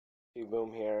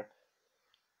Boom here.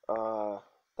 Uh,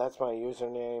 that's my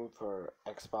username for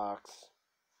Xbox.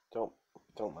 Don't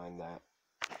don't mind that.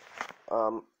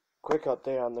 Um, quick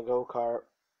update on the go-kart.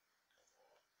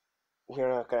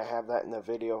 We're not gonna have that in the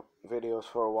videos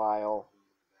for a while.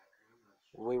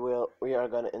 We are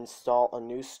gonna install a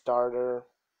new starter,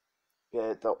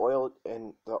 get the oil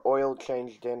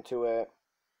changed into it,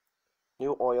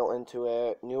 new oil into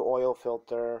it, new oil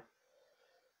filter.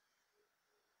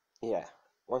 Yeah.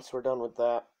 Once we're done with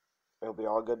that, it'll be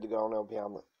all good to go and it'll be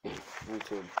on the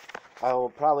YouTube. I will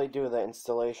probably do the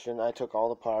installation. I took all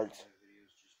the parts.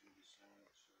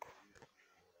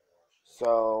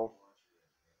 So,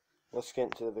 let's get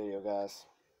into the video, guys.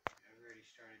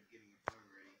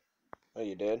 Oh,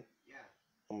 you did?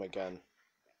 Oh my god.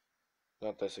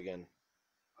 Not this again.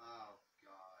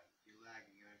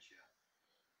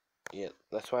 Yeah,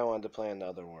 that's why I wanted to play in the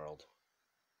other world.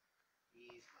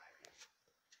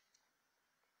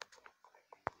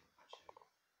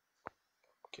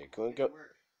 Okay, can we go?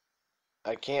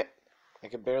 I can't. I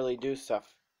can barely do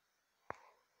stuff.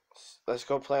 Let's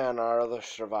go play on our other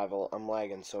survival. I'm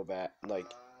lagging so bad.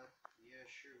 Like, yeah,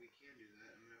 sure, we can do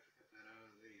that. I'm gonna have to cut that out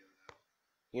of the video, though.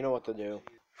 you know what to do.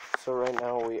 So right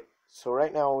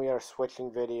now we are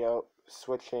switching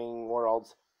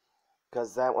worlds,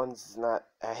 because that one's not.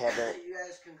 I haven't. You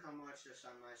guys can come watch this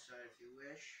on my side if you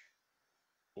wish.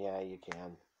 Yeah, you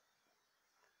can.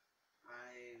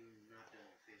 I'm not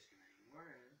doing facecam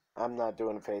anymore. I'm not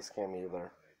doing face cam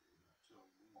either. So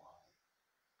why?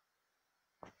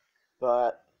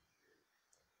 But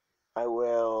I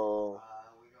will.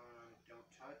 We going on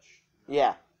don't touch? No.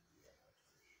 Yeah.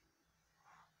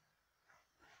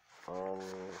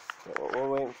 We're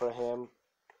waiting for him.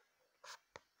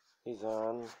 He's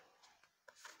on. We'll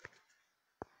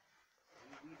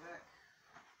be back.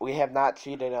 We have not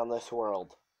cheated on this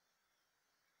world.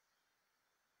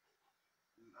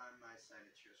 On my side,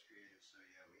 it's just creative, so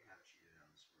yeah, we have cheated on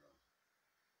this world.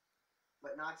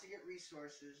 But not to get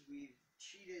resources, we've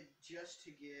cheated just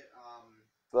to get,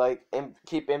 Like,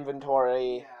 keep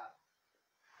inventory. yeah.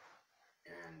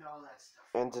 And all that stuff.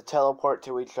 And to teleport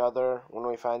to each other when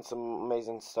we find some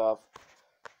amazing stuff.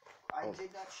 I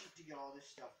did not cheat to get all this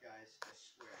stuff, guys. I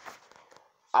swear.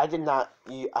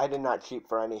 I did not cheat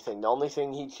for anything. The only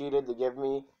thing he cheated to give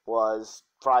me was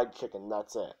fried chicken.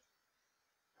 That's it.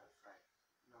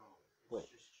 No, it's Wait.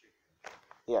 just chicken.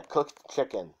 Yeah, cooked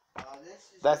chicken.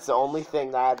 This is That's the only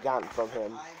thing that I've gotten from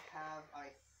him. I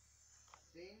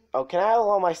think. Oh, can I have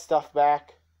all my stuff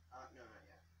back? No, not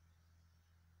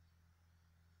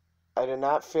yet. I did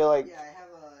not feel like. Yeah, I have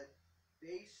a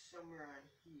base somewhere on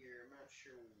here. I'm not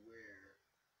sure where.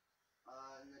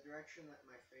 In the direction that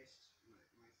my thing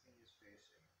is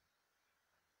facing.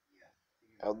 Yeah.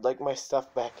 I would like my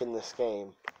stuff back in this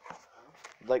game.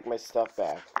 I'd like my stuff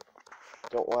back.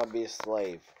 Don't want to be a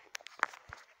slave.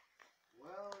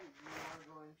 Well, you are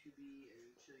going to be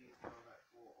until you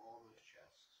fill all those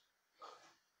chests.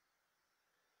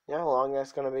 You know how long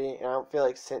that's going to be? And I don't feel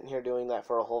like sitting here doing that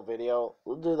for a whole video.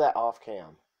 We'll do that off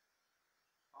cam.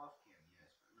 Off cam,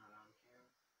 yes, but not on cam.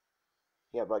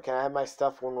 Yeah, but can I have my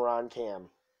stuff when we're on cam?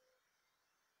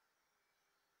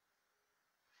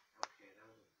 Okay, that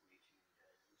was way too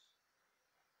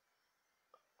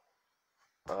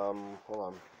intense. Hold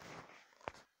on.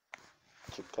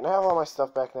 Can I have all my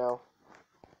stuff back now?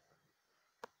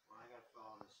 Well, I gotta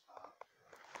follow this up.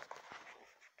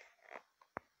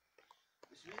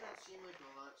 This may not seem like a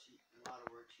lot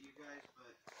of work to you guys,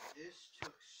 but this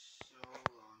took so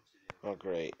long to do. Oh,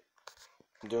 great.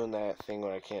 I'm doing that thing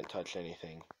where I can't touch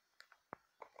anything.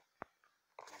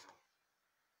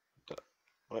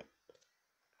 What?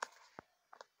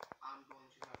 I'm going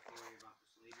to have to worry about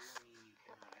this later. I mean, you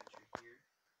cannot enter here.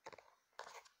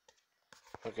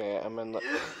 Okay, I'm in the...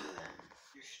 Your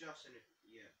stuff's in it.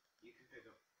 Yeah, you can pick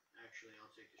up. Actually, I'll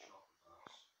take the shulker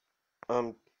box.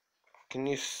 Can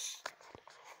you...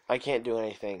 I can't do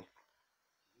anything.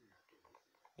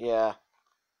 Yeah.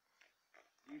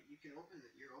 You can open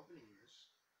it. You're opening this.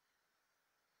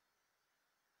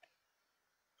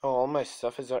 Oh, all my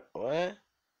stuff is... What? Yeah, all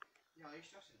your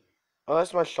stuff's in here. Oh,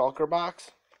 that's my shulker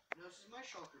box? No, this is my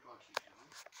shulker box,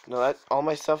 you know. No, all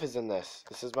my stuff is in this.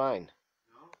 This is mine.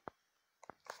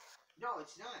 No,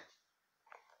 it's not.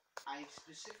 I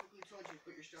specifically told you to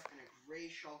put your stuff in a gray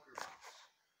shulker box.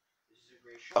 This is a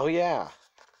gray shulker. Oh, yeah.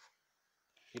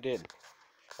 You did.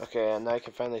 Okay, and now I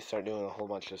can finally start doing a whole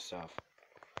bunch of stuff.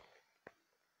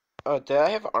 Oh, did I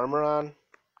have armor on?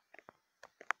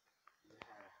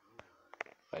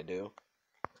 I do.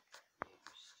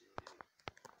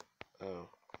 Oh,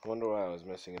 I wonder why I was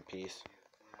missing a piece.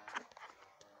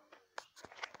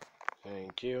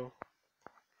 Thank you.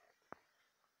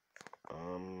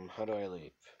 how do I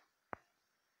leave?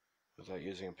 Without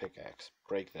using a pickaxe.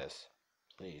 Break this,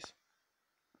 please.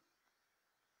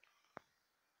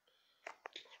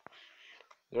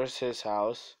 There's his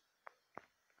house.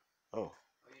 Oh. Oh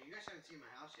yeah, you guys haven't seen my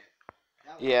house yet.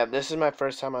 Yeah, this is my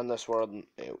first time on this world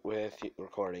with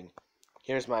recording.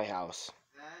 Here's my house.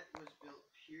 That was built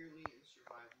purely in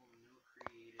survival, no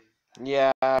creative.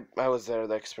 Yeah, I was there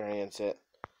to experience it.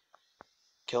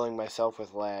 Killing myself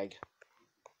with lag.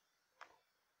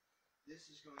 This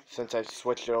is going to Since I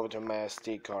switched it over to my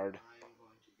SD card.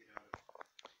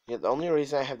 Yeah, the only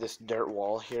reason I have this dirt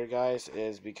wall here, guys,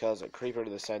 is because a creeper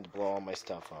decided to blow all my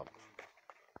stuff up.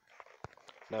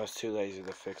 And I was too lazy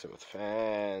to fix it with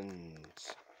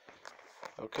fans.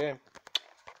 Okay.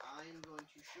 I'm going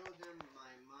to show them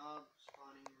my mob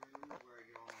spawning room where I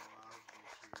get all my mobs and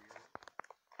material.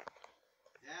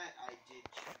 That I did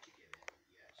cheat to get in,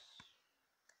 yes.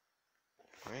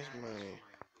 Where's my...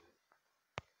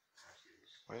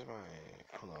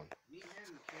 Hold on. Me and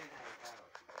him can have a battle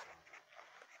if you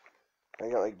want. I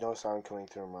got like no sound coming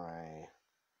through my... I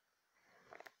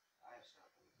have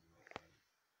sound coming through my thing.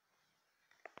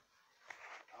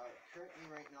 Currently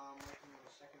right now I'm working on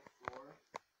the second floor.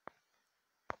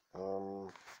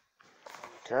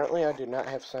 Currently I do not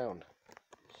have sound.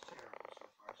 It's terrible so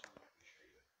far, so I'm not going to show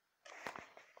you it.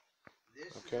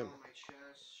 This Okay. is all my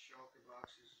chests, shulker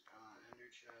boxes,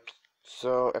 ender chest.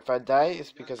 So if I die,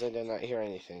 it's because I did not hear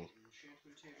anything.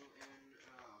 Enchantment table in.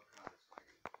 Oh god, it's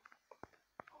lagging.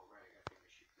 Oh right, I gotta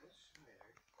finish this.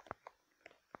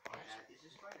 That is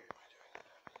a spider.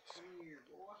 Come here,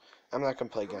 boy. I'm not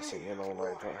gonna play guessing game when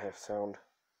I don't have sound.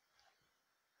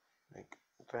 Like,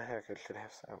 what the heck? I should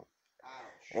have sound.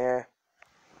 Ouch. Yeah.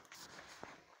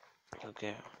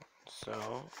 Okay. So,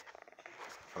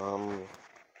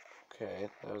 okay,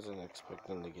 that wasn't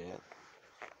expecting to get.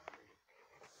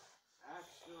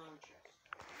 That's the wrong chest.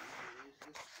 It is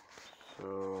this one. So,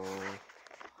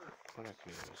 what I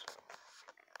can use?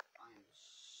 I am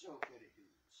so good at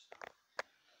doing stuff.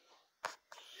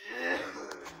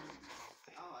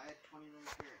 Oh, I had 29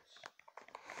 carrots.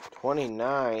 29?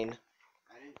 I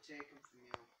didn't take them from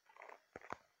you.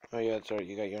 Oh yeah, that's right,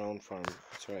 you got your own farm.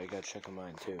 That's right, I gotta check on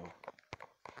mine too. Oh,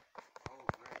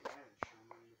 right, I haven't shown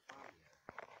them the farm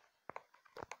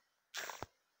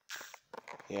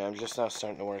yet. Yeah, I'm just now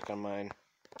starting to work on mine.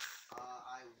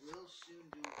 I will soon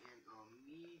do an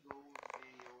Amigo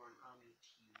video or an Omni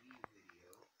TV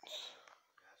video.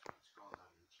 That's what it's called,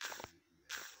 Omni TV.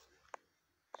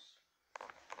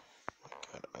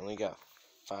 God, I only got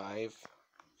 5.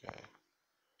 Okay.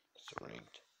 That's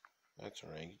rigged. That's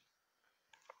rigged.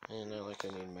 And not like I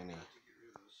need many.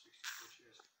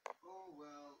 Oh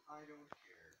well, I don't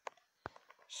care.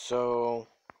 So,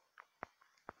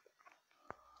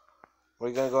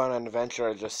 we're gonna go on an adventure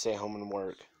or just stay home and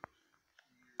work?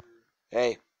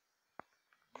 Hey,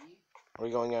 are we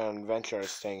going on an adventure or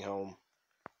staying home?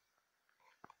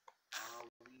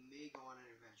 We may go on an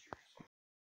adventure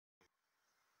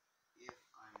if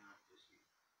I'm not busy.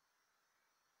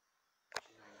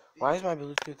 Why is my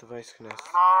Bluetooth device connected?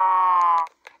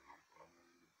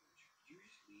 Did you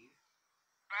just leave?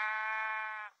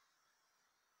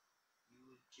 You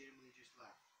legitimately just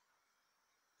left.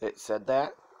 It said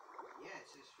that? Yeah, it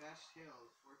says Fast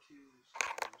Hill 42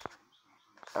 something.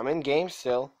 I'm in game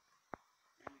still.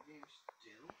 In the game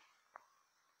still?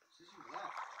 It says you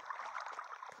left.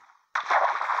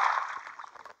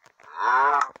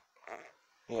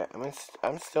 Yeah,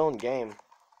 I'm still in game.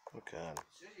 Oh god. It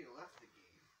says you left the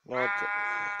game. No, it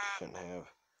shouldn't have.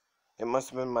 It must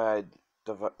have been my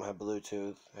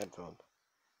Bluetooth headphone.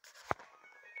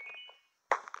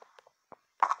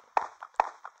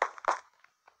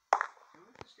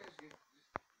 This guy's good.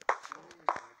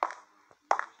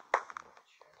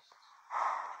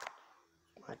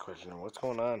 My question, what's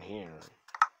going on here?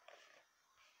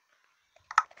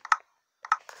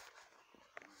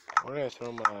 Where did I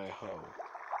throw my hoe?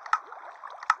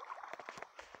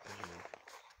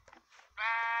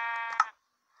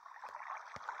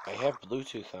 I have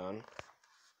Bluetooth on.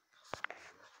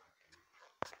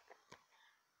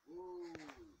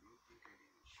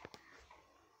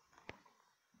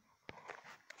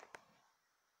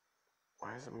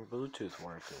 Why isn't my Bluetooth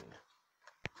working?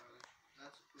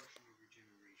 That's a portion of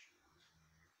regeneration.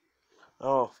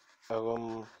 Oh,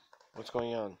 what's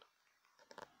going on?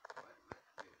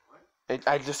 What?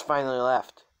 I just finally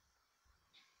left.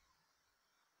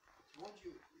 Told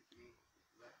you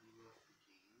let me left the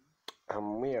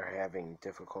game. We are having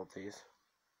difficulties.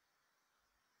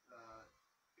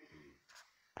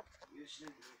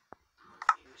 Houston.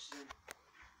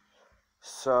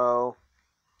 So,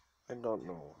 I don't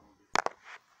know.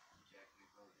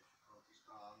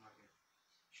 I'm not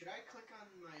Should I click on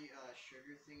my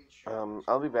sugar thing and show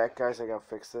I'll be back, guys. I gotta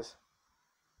fix this.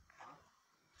 Huh?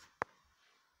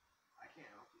 I can't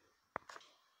help you.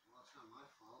 Well, it's not my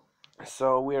fault.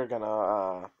 So we are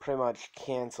gonna pretty much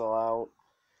cancel out.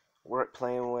 We're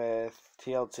playing with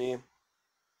TLT.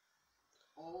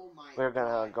 Oh my We're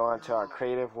gonna God, go on to our no.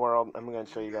 creative world. I'm gonna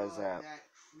show you guys No, that. that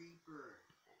creeper.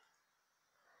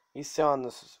 He's still on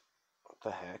this. What the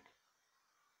heck?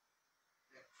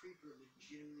 That creeper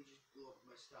legitimately just blew up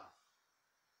my stuff.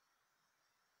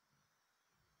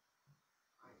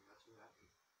 I'm not too happy.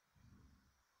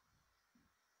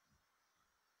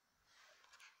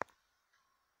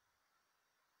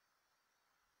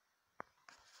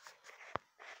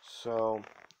 So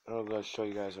I'm gonna show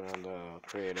you guys around the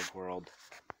creative world.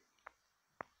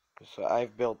 So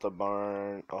I've built a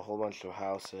barn, a whole bunch of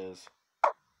houses.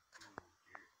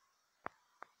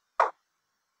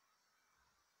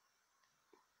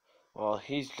 Well,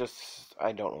 he's just,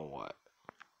 I don't know what.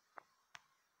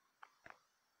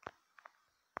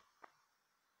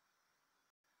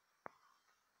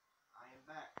 I am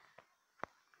back.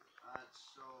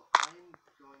 So I'm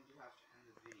going to have to end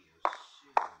the video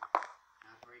soon.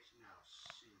 Not right now,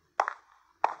 soon.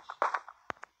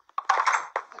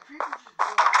 The creeper just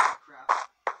blew up my crap.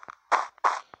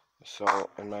 So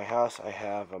in my house I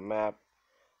have a map,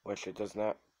 which it does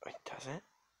not, it doesn't?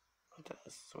 It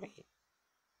does, sweet.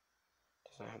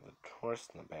 It doesn't have the horse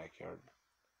in the backyard.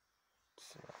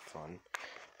 It's not fun.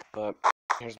 But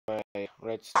here's my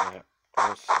redstone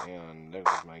house, and there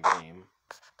goes my game.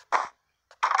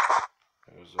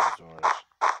 There goes those doors.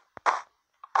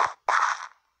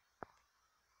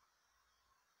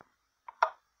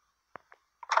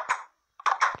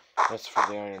 That's for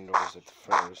the iron doors at the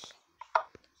first.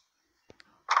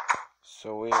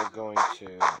 So we are going to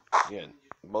get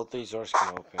both these doors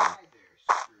can open.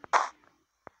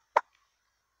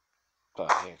 The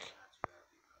heck?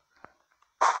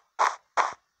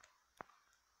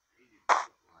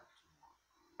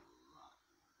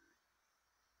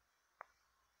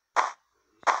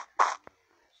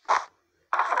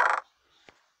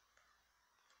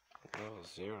 Level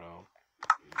 0.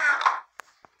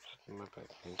 Am I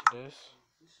back into this?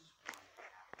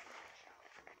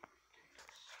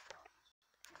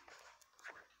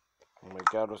 Oh my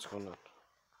god, what's going on?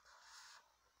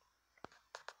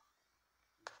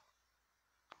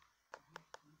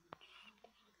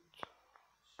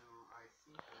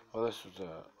 Oh, this was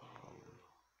a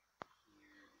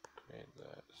create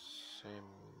that same.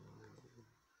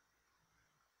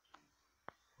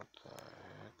 What the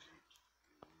heck?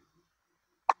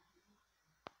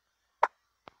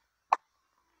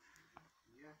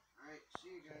 Yeah, alright, see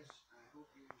you guys. I hope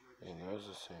you enjoyed this. Yeah, that was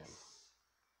the same.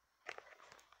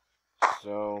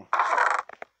 So,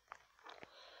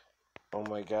 oh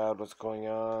my god, what's going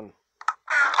on?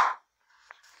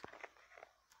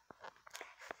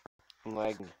 I'm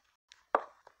lagging.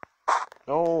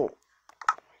 No! Oh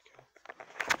my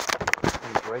god.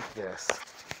 I'm gonna break this.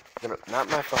 Not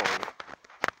my phone.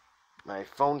 My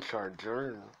phone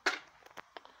charger.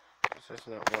 This is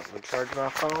not wanting to charge my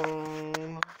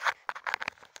phone.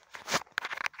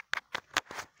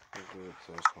 I'll do it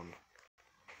to this one.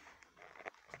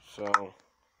 So, I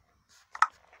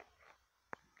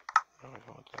don't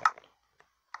know what that.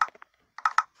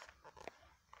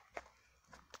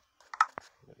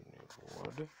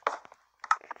 Wood.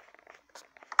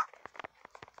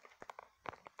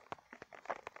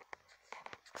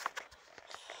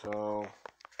 So,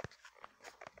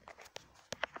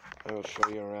 I will show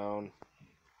you around.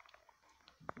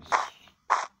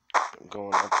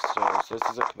 Going upstairs. This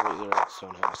is a completely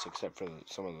redstone house except for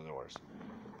some of the doors.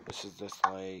 This is this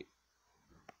light.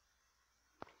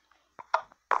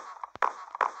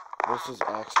 This is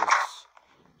access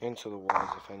into the walls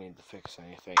if I need to fix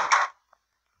anything.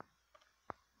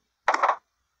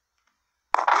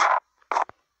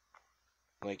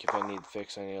 Like if I need to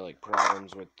fix any like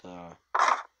problems with the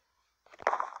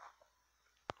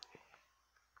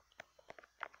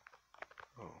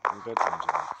my bedroom's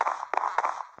off.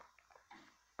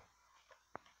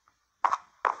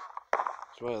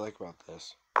 That's what I like about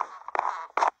this.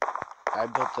 I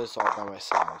built this all by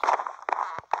myself.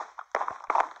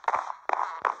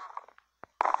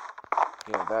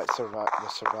 Yeah, the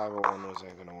survival one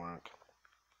wasn't gonna work.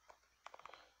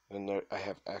 And there, I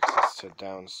have access to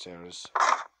downstairs.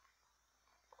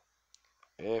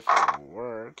 If it will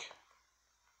work.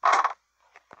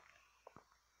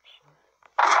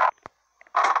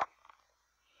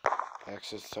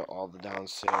 Access to all the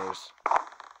downstairs.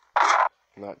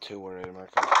 I'm not too worried. I'm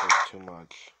not gonna take too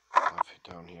much off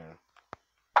down here.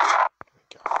 Oh my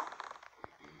God.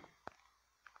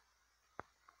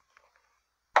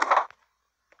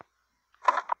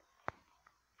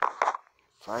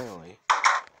 finally.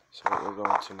 So we're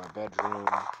going to my bedroom.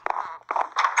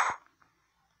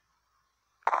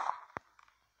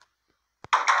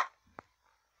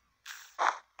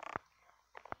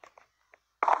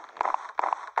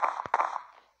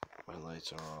 My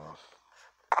lights are off.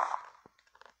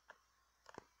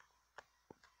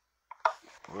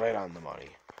 Right on the money.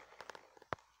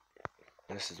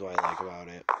 This is what I like about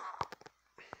it.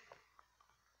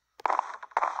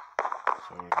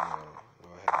 So we're gonna go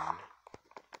ahead and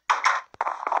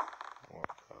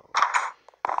walk out.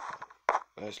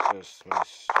 That's just my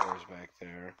stores back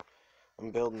there.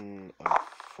 I'm building a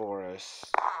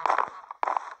forest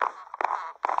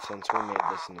since we made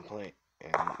this in the Great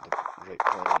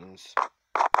Plains.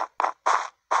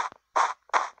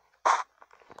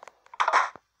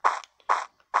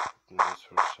 Open this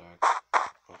for a sec.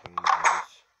 Open this.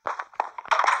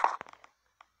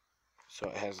 So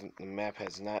it hasn't. The map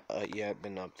has not yet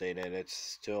been updated. It's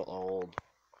still old.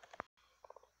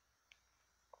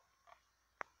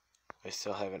 I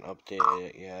still haven't updated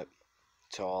it yet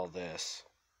to all this.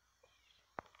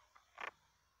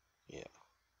 Yeah.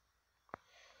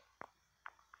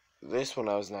 This one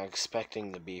I was not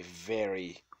expecting to be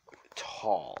very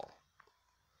tall.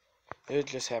 It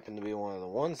just happened to be one of the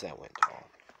ones that went tall.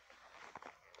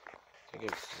 I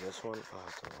think it's this one. Oh,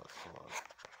 it's a lot. Hold on.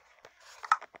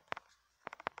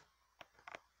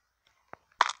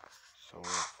 So we'll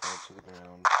fall to the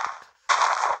ground.